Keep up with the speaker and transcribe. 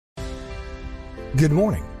Good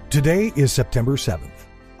morning. Today is September 7th.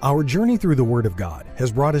 Our journey through the Word of God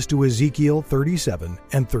has brought us to Ezekiel 37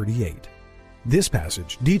 and 38. This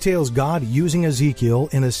passage details God using Ezekiel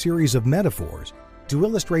in a series of metaphors to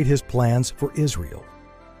illustrate His plans for Israel.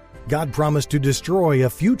 God promised to destroy a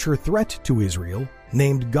future threat to Israel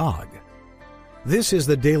named Gog. This is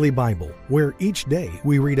the Daily Bible, where each day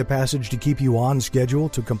we read a passage to keep you on schedule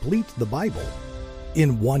to complete the Bible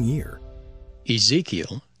in 1 year.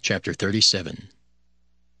 Ezekiel chapter 37.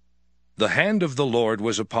 The hand of the Lord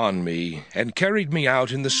was upon me, and carried me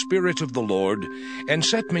out in the spirit of the Lord, and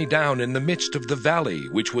set me down in the midst of the valley,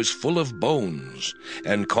 which was full of bones,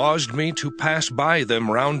 and caused me to pass by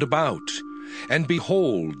them round about. And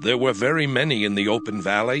behold, there were very many in the open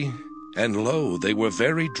valley, and lo, they were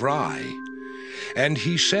very dry. And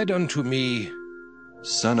he said unto me,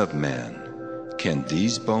 Son of man, can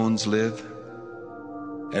these bones live?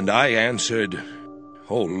 And I answered,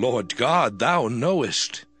 O Lord God, thou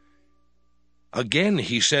knowest. Again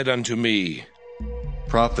he said unto me,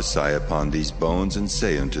 Prophesy upon these bones, and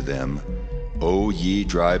say unto them, O ye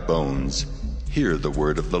dry bones, hear the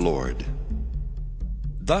word of the Lord.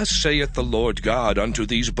 Thus saith the Lord God unto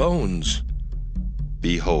these bones,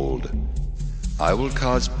 Behold, I will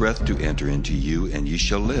cause breath to enter into you, and ye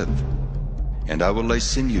shall live. And I will lay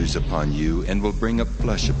sinews upon you, and will bring up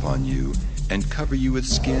flesh upon you, and cover you with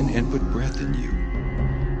skin, and put breath in you.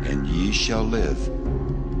 And ye shall live,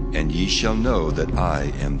 and ye shall know that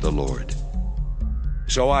I am the Lord.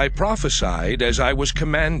 So I prophesied as I was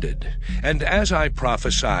commanded, and as I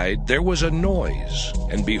prophesied there was a noise,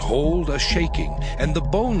 and behold a shaking, and the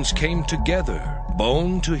bones came together,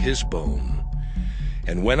 bone to his bone.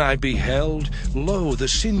 And when I beheld, lo, the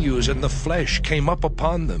sinews and the flesh came up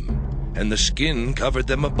upon them, and the skin covered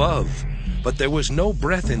them above, but there was no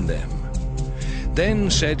breath in them.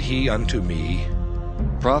 Then said he unto me,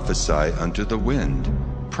 Prophesy unto the wind,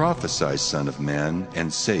 prophesy, Son of man,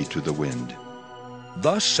 and say to the wind,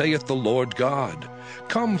 Thus saith the Lord God,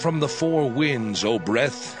 Come from the four winds, O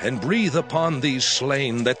breath, and breathe upon these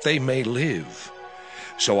slain, that they may live.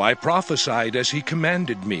 So I prophesied as he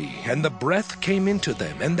commanded me, and the breath came into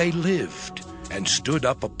them, and they lived, and stood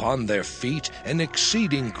up upon their feet, an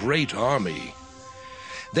exceeding great army.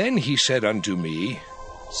 Then he said unto me,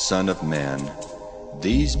 Son of man,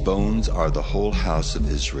 these bones are the whole house of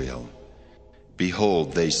Israel.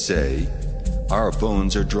 Behold, they say, Our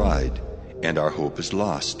bones are dried, and our hope is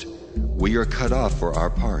lost. We are cut off for our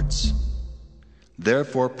parts.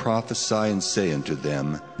 Therefore prophesy and say unto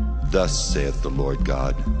them, Thus saith the Lord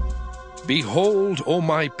God, Behold, O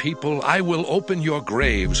my people, I will open your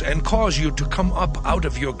graves, and cause you to come up out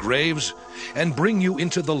of your graves, and bring you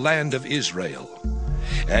into the land of Israel.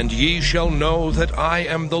 And ye shall know that I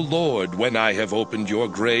am the Lord, when I have opened your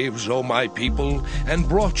graves, O my people, and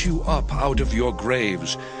brought you up out of your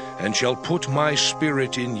graves, and shall put my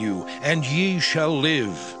spirit in you, and ye shall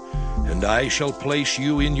live, and I shall place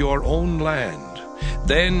you in your own land.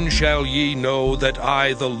 Then shall ye know that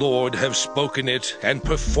I, the Lord, have spoken it, and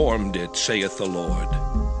performed it, saith the Lord.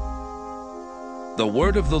 The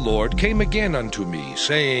word of the Lord came again unto me,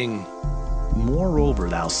 saying, Moreover,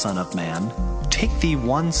 thou son of man, take thee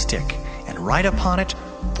one stick, and write upon it,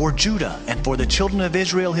 For Judah and for the children of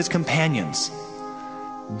Israel his companions.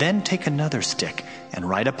 Then take another stick, and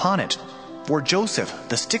write upon it, For Joseph,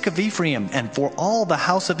 the stick of Ephraim, and for all the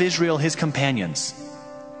house of Israel his companions.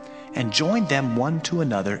 And join them one to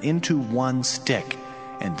another into one stick,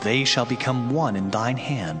 and they shall become one in thine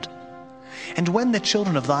hand. And when the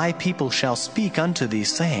children of thy people shall speak unto thee,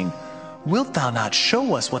 saying, Wilt thou not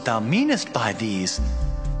show us what thou meanest by these?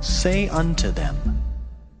 Say unto them,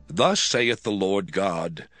 Thus saith the Lord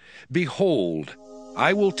God, Behold,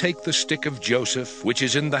 I will take the stick of Joseph, which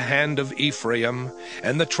is in the hand of Ephraim,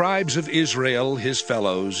 and the tribes of Israel his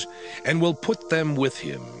fellows, and will put them with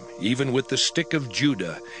him, even with the stick of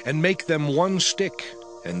Judah, and make them one stick,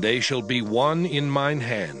 and they shall be one in mine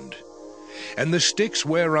hand. And the sticks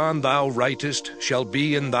whereon thou writest shall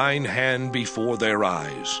be in thine hand before their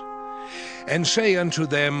eyes. And say unto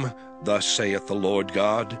them, Thus saith the Lord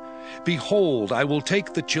God, Behold, I will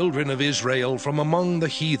take the children of Israel from among the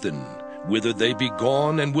heathen, whither they be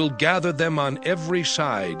gone, and will gather them on every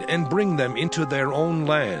side, and bring them into their own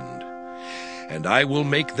land. And I will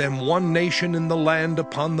make them one nation in the land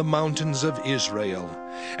upon the mountains of Israel,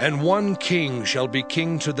 and one king shall be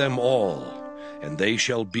king to them all. And they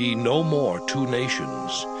shall be no more two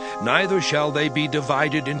nations, neither shall they be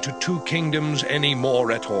divided into two kingdoms any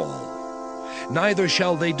more at all. Neither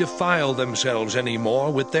shall they defile themselves any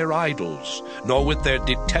more with their idols, nor with their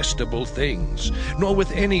detestable things, nor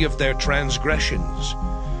with any of their transgressions.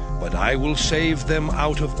 But I will save them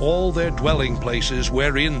out of all their dwelling places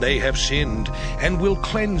wherein they have sinned, and will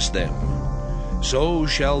cleanse them. So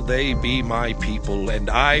shall they be my people, and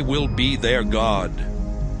I will be their God.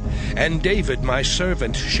 And David my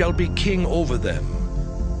servant shall be king over them,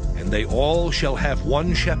 and they all shall have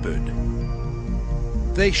one shepherd.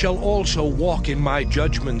 They shall also walk in my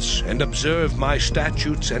judgments, and observe my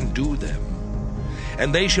statutes, and do them.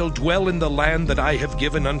 And they shall dwell in the land that I have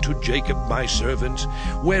given unto Jacob my servant,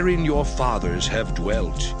 wherein your fathers have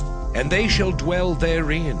dwelt. And they shall dwell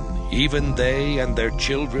therein, even they and their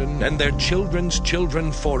children's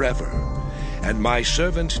children forever. And my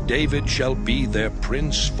servant David shall be their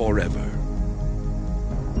prince forever.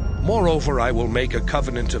 Moreover, I will make a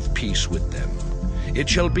covenant of peace with them. It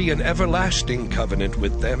shall be an everlasting covenant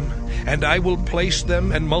with them, and I will place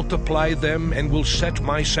them and multiply them, and will set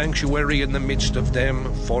my sanctuary in the midst of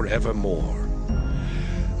them forevermore.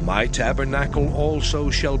 My tabernacle also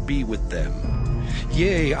shall be with them.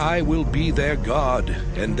 Yea, I will be their God,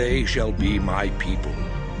 and they shall be my people.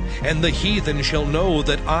 And the heathen shall know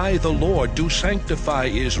that I, the Lord, do sanctify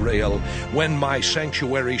Israel, when my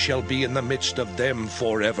sanctuary shall be in the midst of them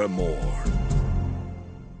forevermore.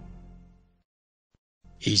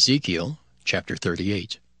 Ezekiel chapter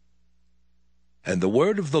 38. And the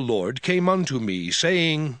word of the Lord came unto me,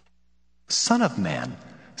 saying, Son of man,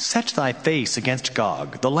 set thy face against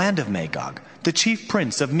Gog, the land of Magog, the chief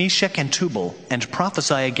prince of Meshech and Tubal, and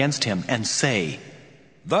prophesy against him, and say,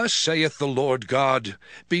 Thus saith the Lord God,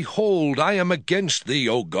 Behold, I am against thee,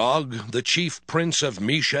 O Gog, the chief prince of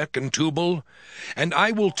Meshech and Tubal, and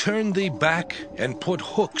I will turn thee back, and put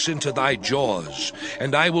hooks into thy jaws,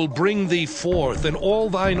 and I will bring thee forth, and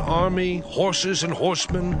all thine army, horses and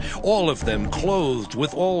horsemen, all of them clothed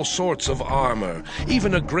with all sorts of armor,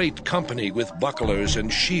 even a great company with bucklers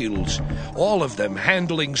and shields, all of them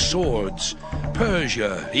handling swords,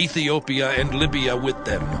 Persia, Ethiopia, and Libya with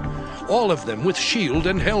them, all of them with shield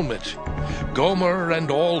and helmet. Gomer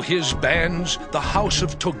and all his bands, the house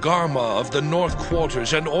of Togarmah of the north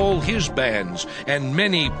quarters, and all his bands, and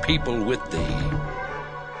many people with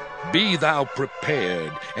thee. Be thou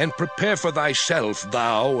prepared, and prepare for thyself,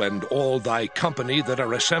 thou and all thy company that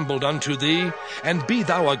are assembled unto thee, and be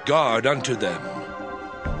thou a guard unto them.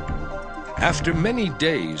 After many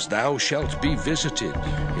days thou shalt be visited.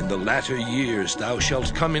 In the latter years thou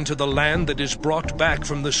shalt come into the land that is brought back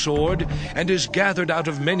from the sword, and is gathered out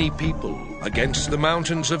of many people, against the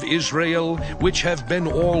mountains of Israel, which have been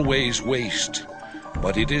always waste.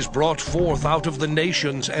 But it is brought forth out of the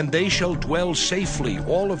nations, and they shall dwell safely,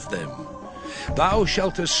 all of them. Thou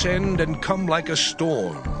shalt ascend and come like a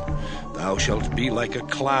storm. Thou shalt be like a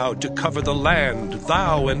cloud to cover the land,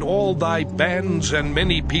 thou and all thy bands and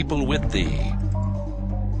many people with thee.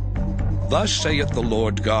 Thus saith the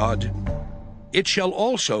Lord God, It shall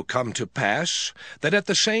also come to pass, that at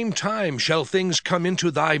the same time shall things come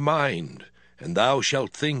into thy mind, and thou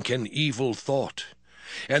shalt think an evil thought.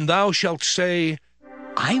 And thou shalt say,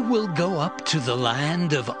 I will go up to the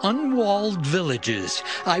land of unwalled villages.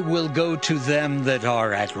 I will go to them that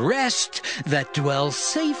are at rest, that dwell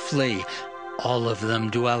safely, all of them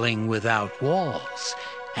dwelling without walls,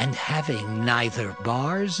 and having neither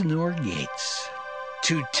bars nor gates.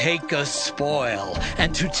 To take a spoil,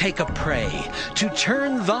 and to take a prey, to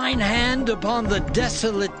turn thine hand upon the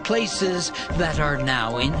desolate places that are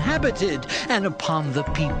now inhabited, and upon the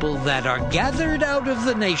people that are gathered out of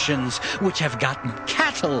the nations, which have gotten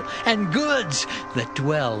cattle and goods, that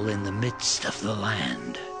dwell in the midst of the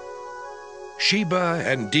land. Sheba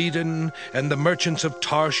and Dedan, and the merchants of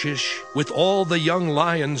Tarshish, with all the young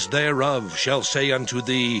lions thereof, shall say unto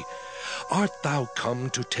thee, Art thou come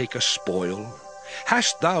to take a spoil?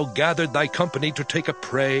 Hast thou gathered thy company to take a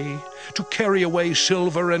prey, to carry away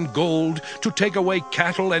silver and gold, to take away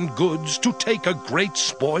cattle and goods, to take a great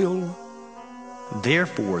spoil?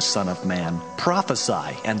 Therefore, Son of man,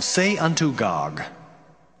 prophesy, and say unto Gog,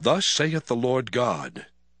 Thus saith the Lord God,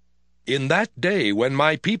 In that day when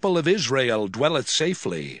my people of Israel dwelleth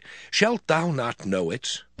safely, shalt thou not know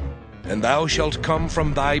it? And thou shalt come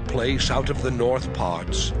from thy place out of the north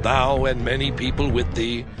parts, thou and many people with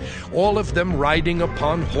thee, all of them riding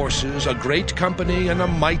upon horses, a great company and a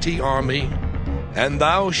mighty army. And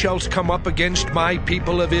thou shalt come up against my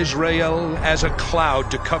people of Israel as a cloud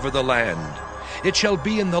to cover the land. It shall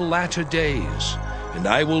be in the latter days, and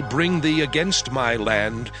I will bring thee against my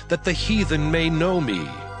land, that the heathen may know me,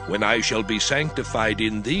 when I shall be sanctified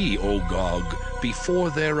in thee, O Gog, before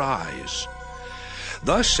their eyes.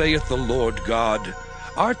 Thus saith the Lord God,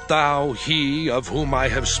 Art thou he of whom I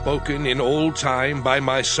have spoken in old time by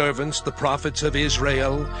my servants the prophets of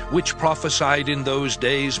Israel, which prophesied in those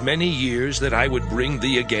days many years that I would bring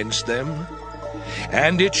thee against them?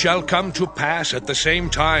 And it shall come to pass at the same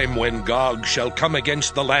time when Gog shall come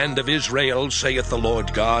against the land of Israel, saith the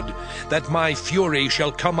Lord God, that my fury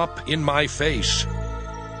shall come up in my face.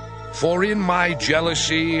 For in my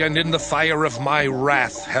jealousy and in the fire of my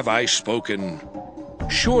wrath have I spoken.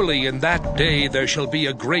 Surely in that day there shall be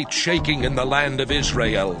a great shaking in the land of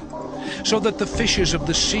Israel, so that the fishes of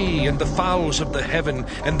the sea and the fowls of the heaven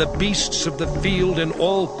and the beasts of the field and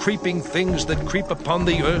all creeping things that creep upon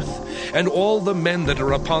the earth and all the men that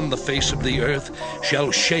are upon the face of the earth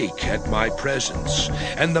shall shake at my presence,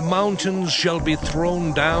 and the mountains shall be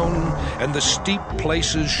thrown down, and the steep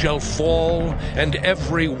places shall fall, and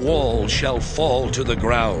every wall shall fall to the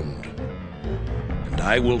ground.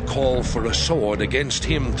 I will call for a sword against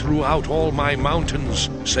him throughout all my mountains,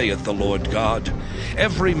 saith the Lord God.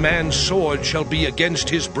 Every man's sword shall be against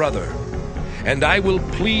his brother. And I will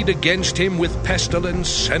plead against him with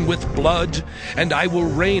pestilence and with blood, and I will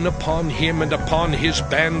rain upon him and upon his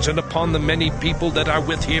bands and upon the many people that are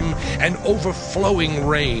with him an overflowing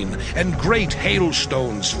rain, and great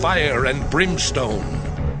hailstones, fire and brimstone.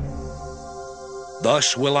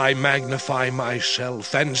 Thus will I magnify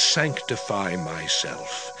myself and sanctify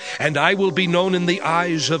myself, and I will be known in the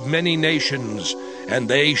eyes of many nations, and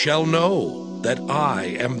they shall know that I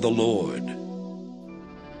am the Lord.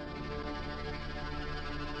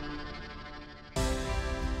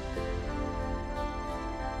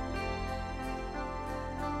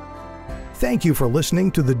 Thank you for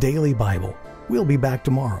listening to the Daily Bible. We'll be back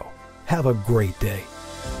tomorrow. Have a great day.